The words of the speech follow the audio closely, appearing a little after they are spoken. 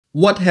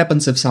What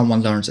happens if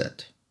someone learns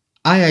it?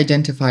 I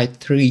identified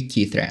three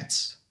key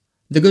threats.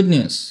 The good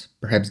news,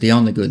 perhaps the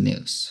only good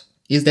news,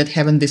 is that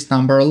having this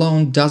number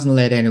alone doesn't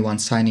let anyone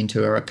sign into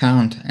your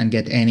account and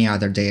get any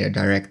other data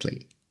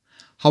directly.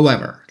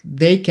 However,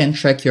 they can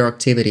track your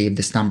activity if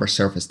this number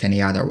surfaced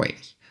any other way,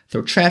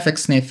 through traffic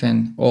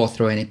sniffing or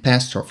through any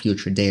past or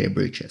future data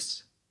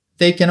breaches.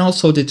 They can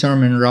also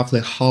determine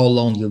roughly how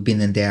long you've been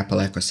in the Apple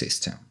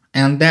ecosystem,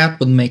 and that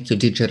would make your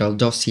digital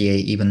dossier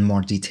even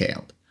more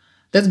detailed.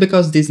 That's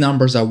because these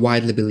numbers are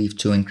widely believed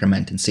to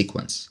increment in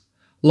sequence.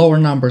 Lower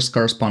numbers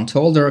correspond to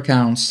older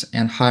accounts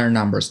and higher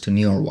numbers to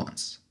newer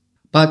ones.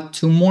 But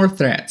two more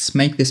threats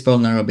make this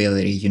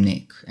vulnerability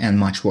unique and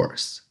much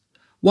worse.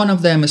 One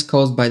of them is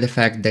caused by the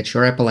fact that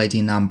your Apple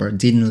ID number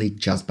didn't leak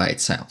just by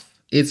itself.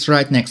 It's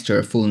right next to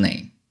your full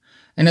name.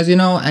 And as you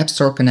know, App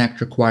Store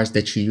Connect requires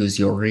that you use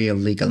your real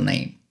legal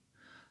name.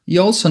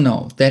 You also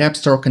know that App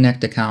Store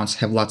Connect accounts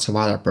have lots of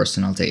other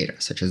personal data,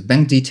 such as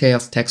bank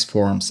details, tax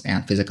forms,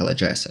 and physical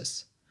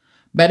addresses.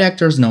 Bad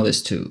actors know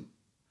this too.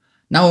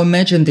 Now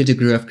imagine the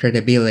degree of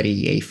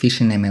credibility a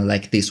phishing email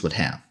like this would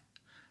have.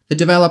 The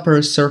developer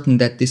is certain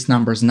that this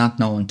number is not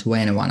known to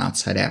anyone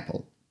outside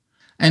Apple.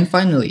 And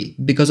finally,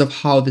 because of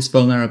how this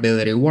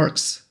vulnerability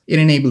works, it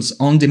enables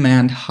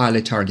on-demand,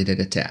 highly targeted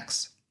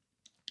attacks.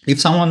 If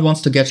someone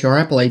wants to get your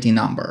Apple ID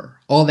number,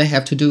 all they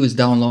have to do is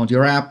download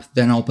your app,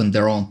 then open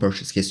their own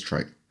purchase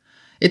history.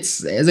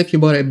 It's as if you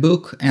bought a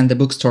book and the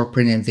bookstore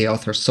printed the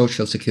author's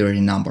social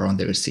security number on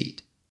the receipt.